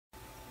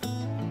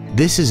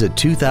This is a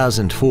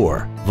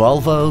 2004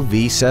 Volvo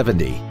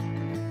V70.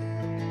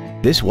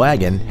 This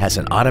wagon has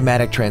an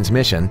automatic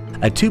transmission,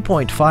 a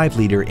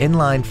 2.5-liter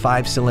inline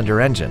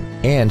 5-cylinder engine,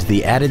 and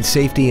the added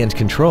safety and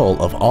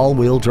control of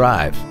all-wheel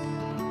drive.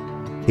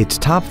 Its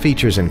top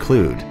features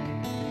include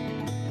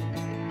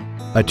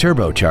a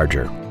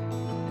turbocharger,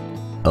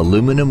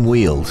 aluminum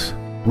wheels,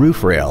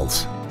 roof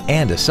rails,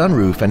 and a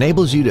sunroof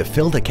enables you to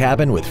fill the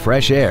cabin with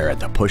fresh air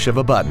at the push of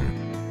a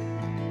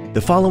button.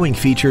 The following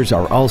features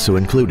are also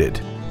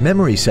included: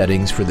 memory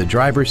settings for the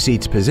driver's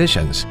seat's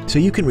positions so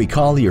you can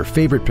recall your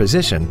favorite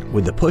position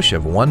with the push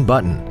of one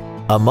button,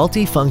 a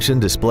multi-function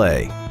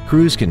display,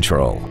 cruise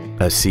control,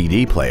 a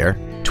CD player,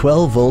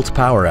 12-volt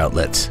power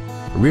outlets,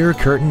 rear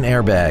curtain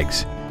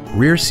airbags,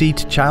 rear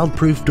seat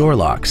child-proof door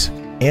locks,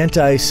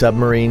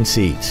 anti-submarine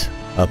seats,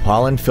 a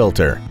pollen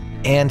filter,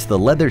 and the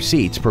leather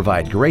seats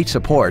provide great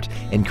support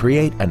and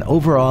create an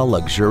overall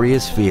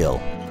luxurious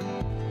feel.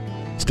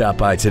 Stop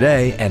by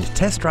today and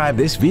test drive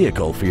this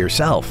vehicle for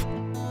yourself.